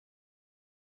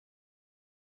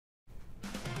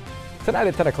Tonight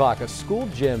at 10 o'clock, a school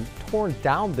gym torn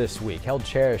down this week held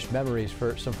cherished memories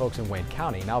for some folks in Wayne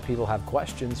County. Now people have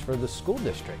questions for the school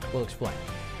district. We'll explain.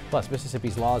 Plus,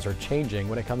 Mississippi's laws are changing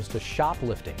when it comes to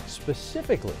shoplifting,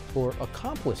 specifically for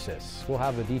accomplices. We'll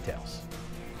have the details.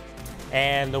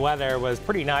 And the weather was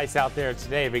pretty nice out there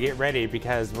today, but get ready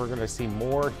because we're going to see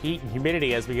more heat and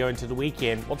humidity as we go into the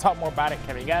weekend. We'll talk more about it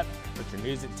coming up, but your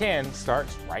news at 10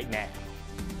 starts right now.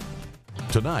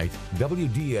 Tonight,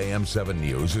 WDAM 7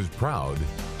 News is proud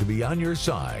to be on your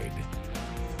side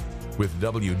with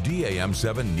WDAM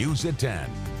 7 News at 10.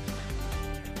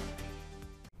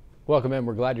 Welcome in.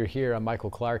 We're glad you're here. I'm Michael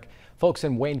Clark. Folks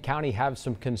in Wayne County have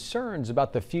some concerns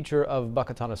about the future of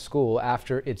Buckatonna School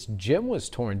after its gym was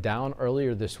torn down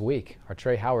earlier this week. Our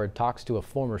Trey Howard talks to a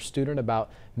former student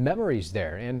about memories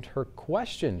there and her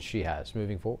questions she has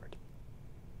moving forward.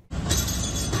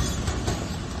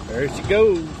 There she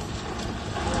goes.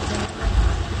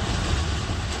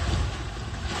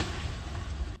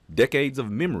 Decades of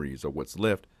memories are what's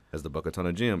left as the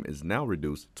Buckatonna Gym is now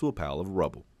reduced to a pile of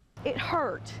rubble. It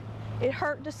hurt. It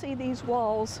hurt to see these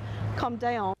walls come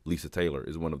down. Lisa Taylor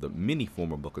is one of the many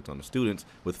former Buckatonna students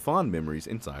with fond memories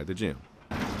inside the gym.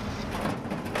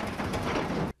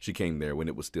 She came there when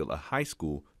it was still a high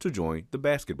school to join the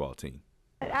basketball team.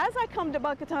 As I come to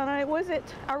Buckatonna,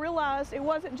 I realized it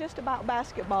wasn't just about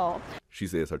basketball. She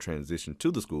says her transition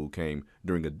to the school came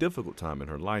during a difficult time in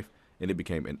her life, and it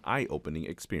became an eye-opening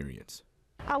experience.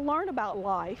 I learned about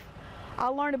life. I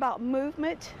learned about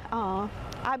movement.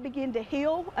 I began to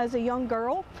heal as a young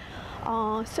girl.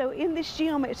 So in this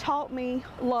gym, it taught me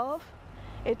love.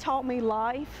 It taught me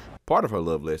life. Part of her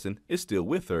love lesson is still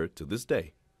with her to this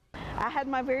day. I had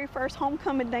my very first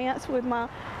homecoming dance with my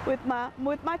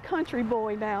country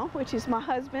boy now, which is my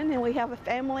husband, and we have a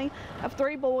family of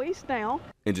 3 boys now.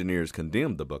 Engineers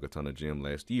condemned the Buckatonna Gym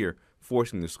last year,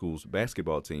 forcing the school's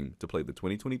basketball team to play the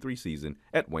 2023 season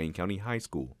at Wayne County High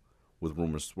School. With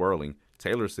rumors swirling,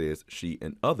 Taylor says she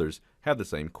and others have the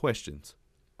same questions.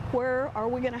 Where are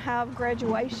we going to have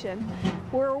graduation?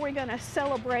 Where are we going to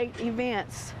celebrate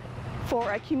events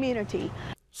for a community?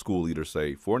 School leaders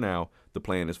say, for now, the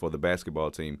plan is for the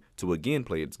basketball team to again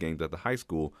play its games at the high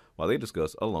school while they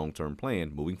discuss a long-term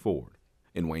plan moving forward.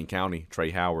 In Wayne County, Trey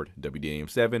Howard, WDAM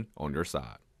 7, on your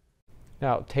side.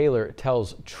 Now, Taylor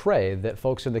tells Trey that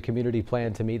folks in the community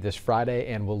plan to meet this Friday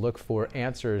and will look for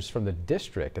answers from the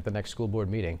district at the next school board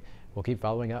meeting. We'll keep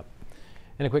following up.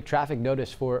 And a quick traffic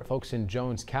notice for folks in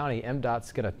Jones County.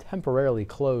 MDOT's going to temporarily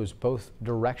close both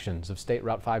directions of State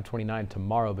Route 529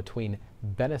 tomorrow between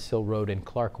Bennis Hill Road and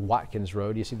Clark Watkins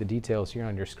Road. You see the details here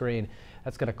on your screen.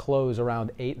 That's going to close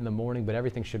around 8 in the morning, but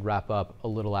everything should wrap up a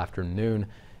little after noon.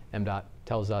 MDOT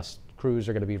tells us crews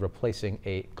are going to be replacing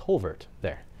a culvert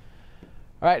there.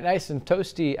 All right, nice and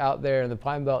toasty out there in the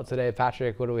Pine Belt today.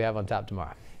 Patrick, what do we have on tap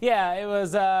tomorrow? Yeah, it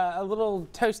was a little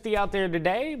toasty out there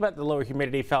today, but the lower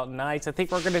humidity felt nice. I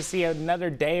think we're going to see another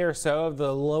day or so of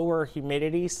the lower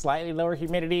humidity, slightly lower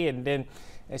humidity, and then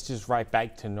it's just right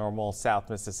back to normal South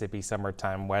Mississippi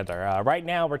summertime weather. Right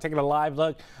now, we're taking a live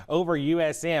look over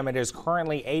USM. It is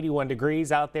currently 81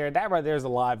 degrees out there. That right there is a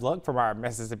live look from our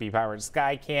Mississippi Powered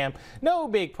Sky Cam. No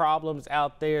big problems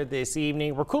out there this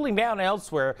evening. We're cooling down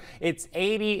elsewhere. It's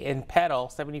 80 in Petal,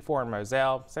 74 in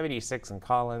Moselle, 76 in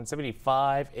Collins,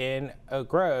 75 in Oak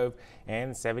Grove,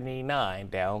 and 79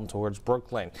 down towards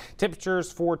Brooklyn.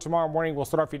 Temperatures for tomorrow morning, we'll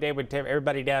start off your day with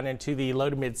everybody down into the low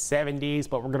to mid 70s,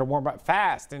 but we're going to warm up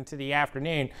fast into the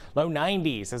afternoon, low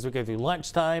 90s as we go through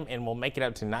lunchtime, and we'll make it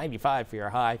up to 95 for your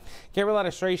high. Can't rely on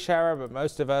a stray shower, but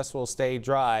most of us will stay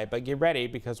dry. But get ready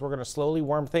because we're going to slowly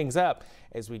warm things up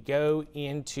as we go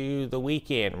into the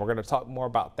weekend. We're going to talk more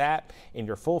about that in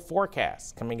your full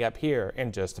forecast coming up here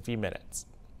in just a few minutes.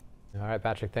 All right,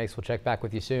 Patrick, thanks. We'll check back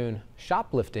with you soon.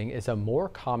 Shoplifting is a more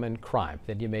common crime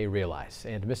than you may realize,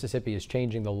 and Mississippi is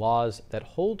changing the laws that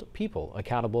hold people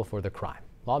accountable for the crime.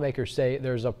 Lawmakers say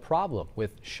there's a problem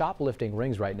with shoplifting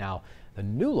rings right now. The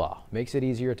new law makes it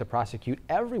easier to prosecute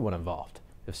everyone involved.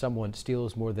 If someone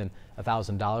steals more than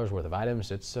 $1,000 worth of items,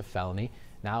 it's a felony.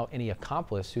 Now, any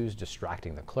accomplice who's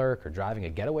distracting the clerk or driving a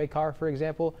getaway car, for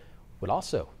example, would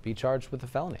also be charged with a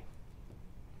felony.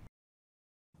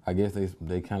 I guess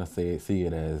they kind of see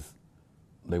it as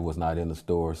they was not in the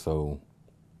store, so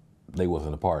they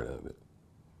wasn't a part of it.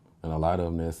 And a lot of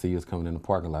them that see us coming in the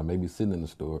parking lot, maybe sitting in the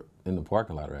store, in the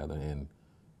parking lot rather, and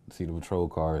see the patrol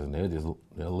cars, and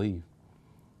they'll leave.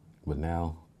 But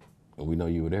now we know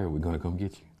you were there. We're gonna come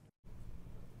get you.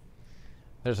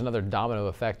 There's another domino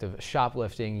effect of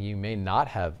shoplifting you may not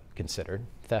have considered.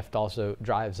 Theft also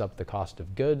drives up the cost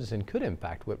of goods and could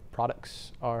impact what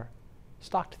products are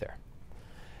stocked there.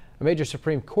 A major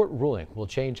Supreme Court ruling will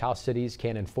change how cities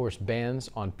can enforce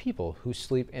bans on people who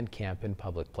sleep and camp in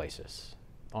public places.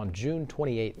 On June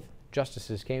 28th,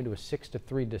 justices came to a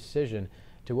 6-3 decision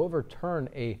to overturn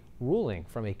a ruling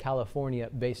from a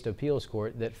California-based appeals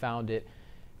court that found it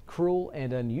cruel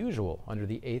and unusual under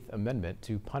the 8th Amendment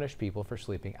to punish people for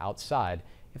sleeping outside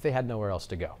if they had nowhere else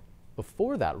to go.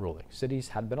 Before that ruling, cities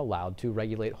had been allowed to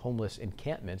regulate homeless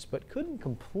encampments but couldn't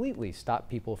completely stop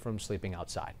people from sleeping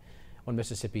outside. One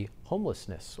Mississippi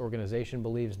homelessness organization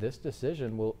believes this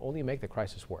decision will only make the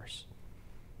crisis worse.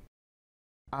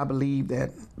 I believe that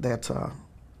the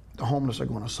homeless are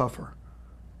going to suffer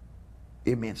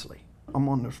immensely. I'm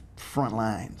on the front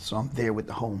line, so I'm there with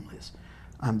the homeless.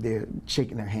 I'm there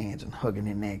shaking their hands and hugging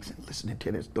their necks and listening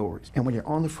to their stories. And when you're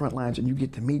on the front lines and you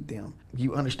get to meet them,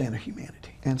 you understand their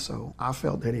humanity. And so I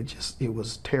felt that it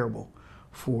was terrible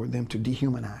for them to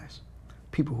dehumanize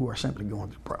people who are simply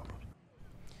going through problems.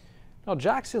 Now,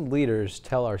 Jackson leaders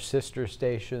tell our sister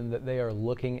station that they are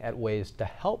looking at ways to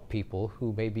help people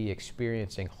who may be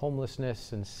experiencing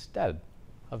homelessness instead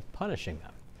of punishing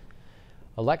them.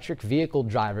 Electric vehicle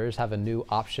drivers have a new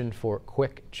option for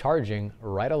quick charging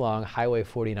right along Highway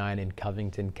 49 in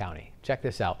Covington County. Check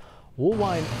this out.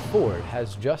 Woolwine Ford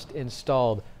has just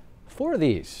installed 4 of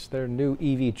these. They're new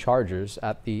EV chargers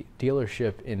at the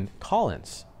dealership in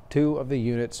Collins. 2 of the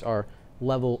units are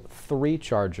level 3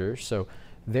 chargers, so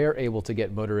they're able to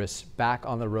get motorists back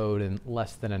on the road in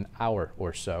less than an hour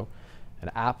or so. An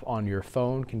app on your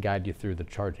phone can guide you through the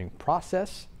charging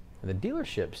process, and the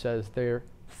dealership says they're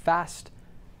fast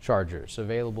chargers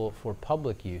available for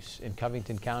public use in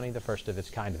Covington County, the first of its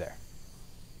kind there.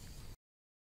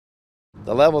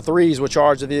 The level 3s will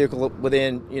charge the vehicle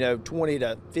within 20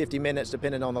 to 50 minutes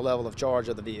depending on the level of charge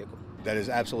of the vehicle. That is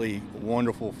absolutely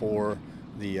wonderful for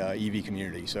the EV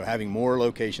community. So having more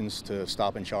locations to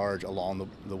stop and charge along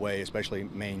the way, especially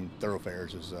main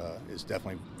thoroughfares, is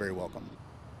definitely very welcome.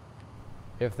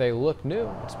 If they look new,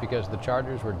 it's because the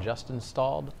chargers were just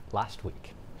installed last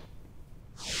week.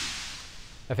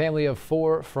 A family of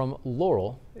 4 from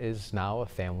Laurel is now a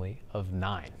family of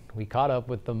 9. We caught up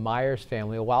with the Myers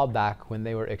family a while back when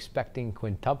they were expecting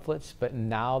quintuplets, but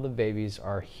now the babies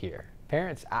are here.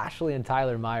 Parents Ashley and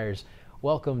Tyler Myers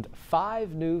welcomed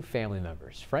 5 new family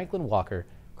members: Franklin Walker,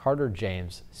 Carter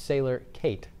James, Sailor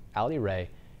Kate, Allie Ray,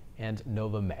 and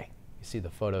Nova May. You see the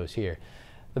photos here.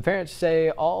 The parents say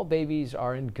all babies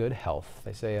are in good health.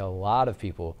 They say a lot of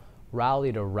people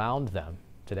rallied around them.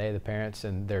 Today, the parents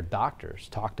and their doctors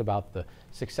talked about the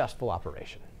successful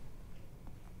operation.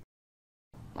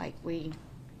 Like we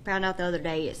found out the other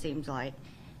day, it seems like,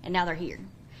 and now they're here.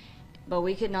 But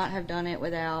we could not have done it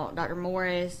without Dr.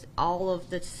 Morris, all of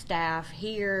the staff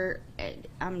here.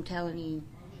 I'm telling you,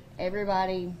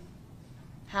 everybody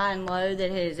high and low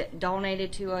that has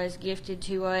donated to us, gifted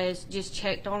to us, just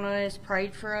checked on us,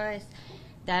 prayed for us,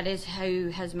 that is who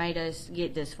has made us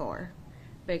get this far.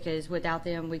 Because without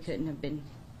them, we couldn't have been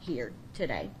here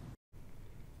today.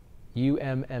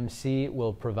 UMMC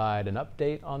will provide an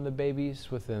update on the babies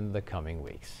within the coming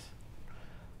weeks.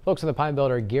 Folks in the Pine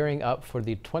Belt are gearing up for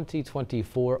the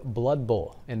 2024 Blood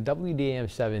Bowl, and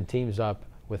WDAM7 teams up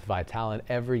with Vitalant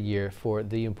every year for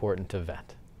the important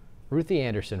event. Ruthie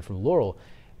Anderson from Laurel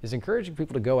is encouraging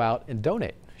people to go out and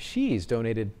donate. She's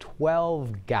donated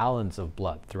 12 gallons of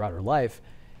blood throughout her life.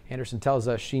 Anderson tells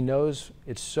us she knows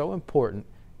it's so important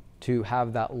to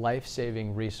have that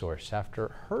life-saving resource after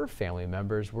her family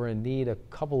members were in need a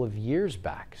couple of years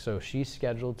back. So she's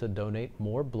scheduled to donate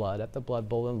more blood at the Blood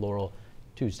Bowl in Laurel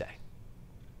Tuesday.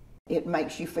 It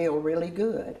makes you feel really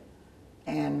good,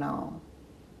 and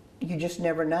you just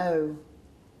never know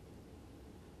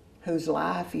whose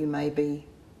life you may be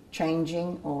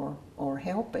changing or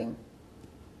helping,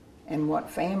 and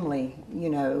what family,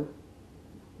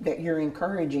 that you're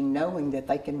encouraging, knowing that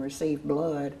they can receive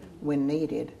blood when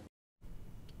needed.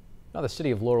 Now, the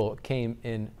city of Laurel came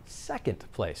in 2nd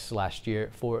place last year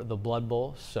for the Blood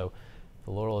Bowl, so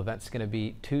the Laurel event's going to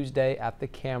be Tuesday at the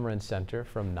Cameron Center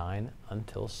from 9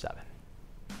 until 7.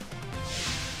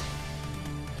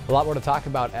 A lot more to talk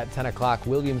about at 10 o'clock.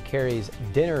 William Carey's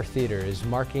Dinner Theater is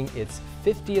marking its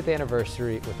 50th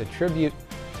anniversary with a tribute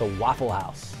to Waffle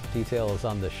House. Details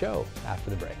on the show after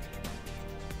the break.